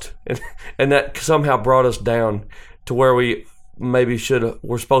lost, and that somehow brought us down to where we maybe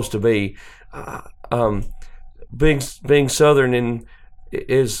we're supposed to be. Being Southern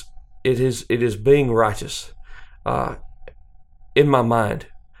is being righteous, in my mind,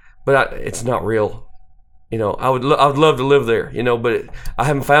 but it's not real. I would love to live there, but I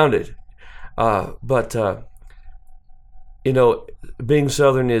haven't found it. Being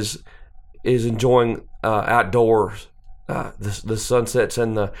Southern is enjoying outdoors, the sunsets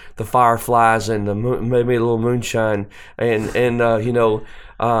and the fireflies and maybe a little moonshine and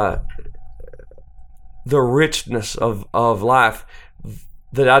the richness of life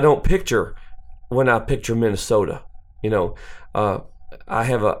that I don't picture when I picture Minnesota.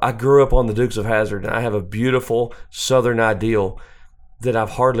 I grew up on the Dukes of Hazzard, and I have a beautiful Southern ideal that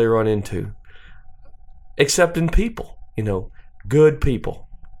I've hardly run into, except in people. Good people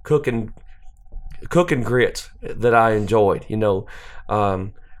cooking grits that I enjoyed.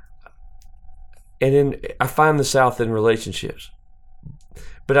 And I find the South in relationships,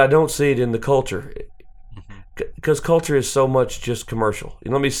 but I don't see it in the culture, because culture is so much just commercial.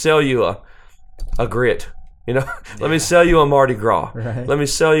 Let me sell you a grit. Let me sell you a Mardi Gras. Right. Let me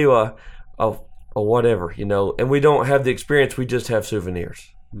sell you a whatever. And we don't have the experience. We just have souvenirs.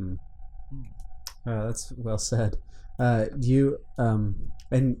 Oh, that's well said. Do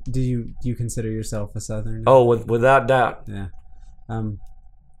you consider yourself a Southern? Oh, without doubt. Yeah.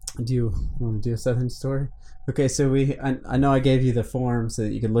 Do you want to do a Southern story? Okay, so I know I gave you the form so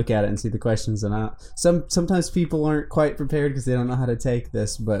that you could look at it and see the questions, and sometimes people aren't quite prepared because they don't know how to take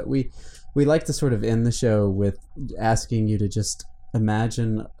this, but we like to sort of end the show with asking you to just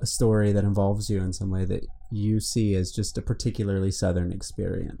imagine a story that involves you in some way that you see as just a particularly Southern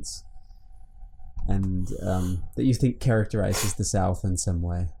experience, and that you think characterizes the South in some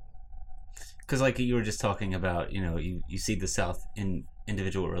way. Because, like, you were just talking about, you see the South in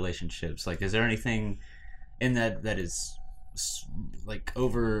individual relationships. Like, is there anything in that is like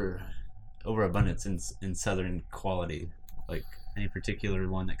overabundance in Southern quality? Like, any particular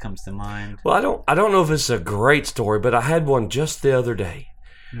one that comes to mind? Well, I don't know if it's a great story, but I had one just the other day.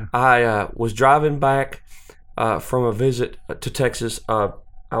 Yeah. I was driving back from a visit to Texas. I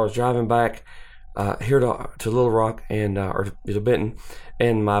was driving back here to Little Rock or to Benton,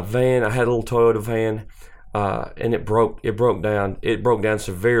 and my van, I had a little Toyota van, and it broke down. It broke down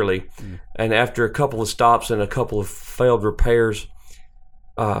severely, and after a couple of stops and a couple of failed repairs,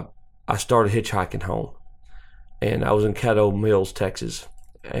 I started hitchhiking home. And I was in Caddo Mills, Texas,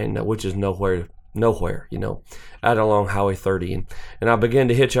 and which is nowhere, out along Highway 30. And I began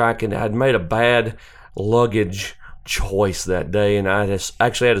to hitchhike, and I'd made a bad luggage choice that day, and I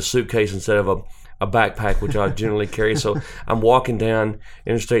actually had a suitcase instead of a backpack, which I generally carry. So I'm walking down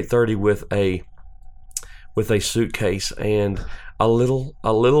Interstate 30 with a suitcase, and a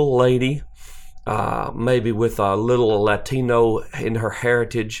little lady, maybe with a little Latino in her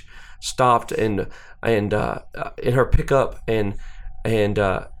heritage, stopped and in her pickup, and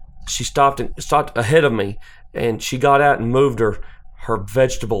she stopped ahead of me, and she got out and moved her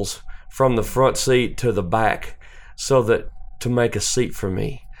vegetables from the front seat to the back to make a seat for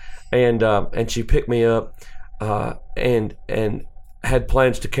me, and she picked me up, and had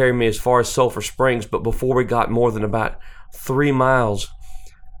plans to carry me as far as Sulphur Springs, but before we got more than about 3 miles,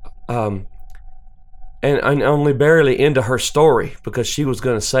 and only barely into her story, because she was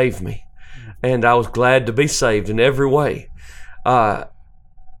going to save me, and I was glad to be saved in every way.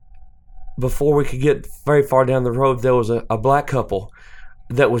 Before we could get very far down the road, there was a black couple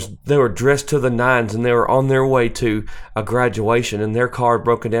they were dressed to the nines, and they were on their way to a graduation, and their car had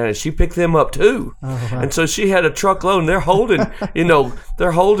broken down, and she picked them up too. Oh, wow. And so she had a truckload, and they're holding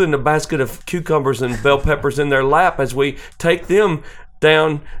a basket of cucumbers and bell peppers in their lap as we take them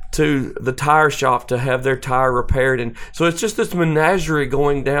down to the tire shop to have their tire repaired. And so it's just this menagerie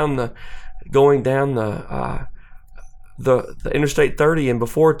going down the Interstate 30, and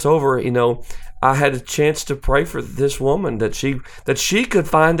before it's over, I had a chance to pray for this woman that she could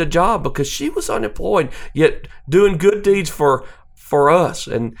find a job, because she was unemployed yet doing good deeds for us,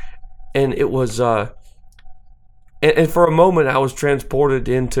 and it was and for a moment I was transported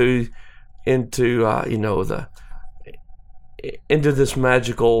into this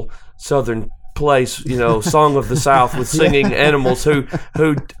magical southern place, Song of the South, with singing animals who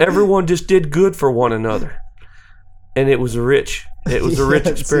everyone just did good for one another. And it was a rich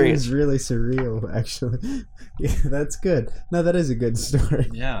experience. It seems really surreal, actually. Yeah, that's good. No, that is a good story.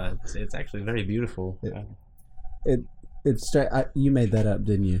 Yeah, it's actually very beautiful. You made that up,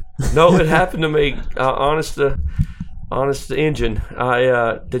 didn't you? No, it happened to me. Honest to engine.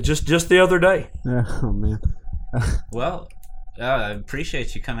 I just the other day. Oh man. Well, I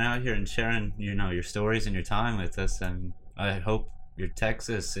appreciate you coming out here and sharing, your stories and your time with us, and I hope your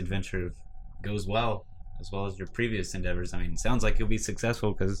Texas adventure goes well, as well as your previous endeavors. I mean, it sounds like you'll be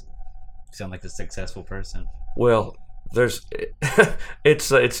successful, because you sound like a successful person. Well,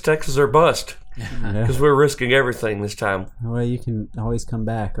 it's Texas or bust, because we're risking everything this time. Well, you can always come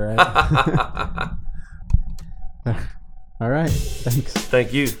back, right? All right. Thanks.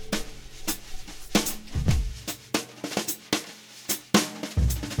 Thank you.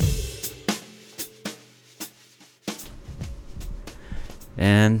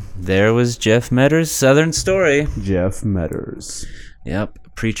 And there was Jeff Metter's Southern Story. Jeff Metters.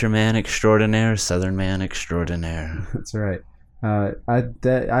 Yep, preacher man extraordinaire, Southern man extraordinaire. That's right. I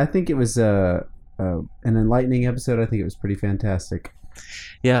think it was an enlightening episode. I think it was pretty fantastic.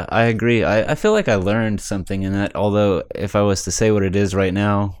 Yeah, I agree. I feel like I learned something in that, although if I was to say what it is right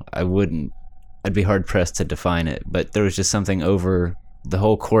now, I'd be hard pressed to define it. But there was just something over the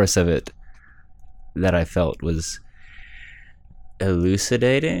whole course of it that I felt was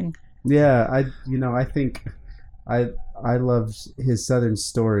elucidating. Yeah, I think I loved his Southern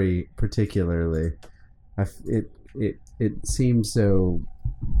Story particularly. It seems so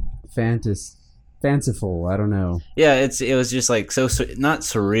fanciful. I don't know. Yeah, it was just like so not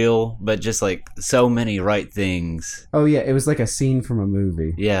surreal, but just like so many right things. Oh yeah, it was like a scene from a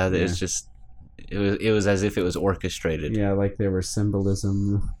movie. Yeah, it was just it was as if it was orchestrated. Yeah, like there was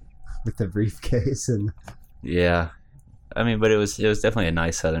symbolism with the briefcase and. Yeah. I mean, but it was definitely a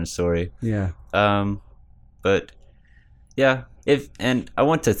nice Southern story. Yeah. But yeah, and I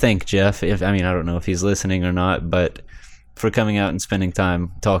want to thank Jeff. I don't know if he's listening or not, but for coming out and spending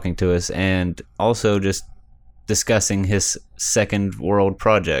time talking to us, and also just discussing his Second World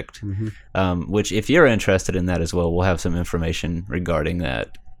project. Mm-hmm. Which, if you're interested in that as well, we'll have some information regarding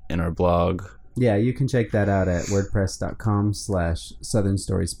that in our blog. Yeah, you can check that out at wordpress.com/Southern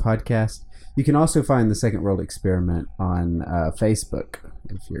Stories Podcast. You can also find the Second World Experiment on Facebook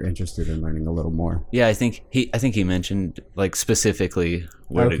if you're interested in learning a little more. Yeah, I think he mentioned like specifically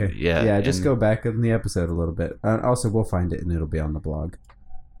where okay. to, yeah. Yeah, just go back in the episode a little bit. Also, we'll find it and it'll be on the blog.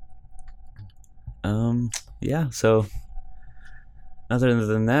 Yeah, so other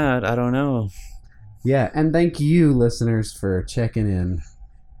than that, I don't know. Yeah, and thank you listeners for checking in.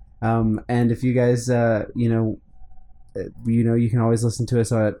 And if you guys you can always listen to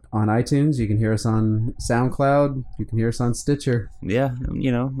us on iTunes. You can hear us on SoundCloud. You can hear us on Stitcher. Yeah,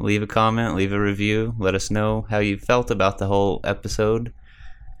 leave a comment, leave a review. Let us know how you felt about the whole episode.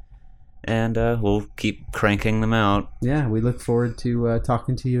 And we'll keep cranking them out. Yeah, we look forward to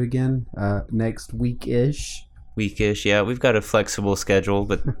talking to you again next week-ish. Week-ish, yeah. We've got a flexible schedule,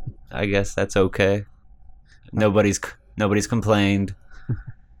 but I guess that's okay. Nobody's complained.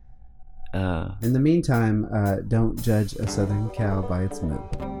 In the meantime, don't judge a Southern cow by its moo.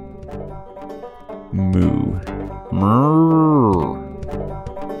 Moo. Moo.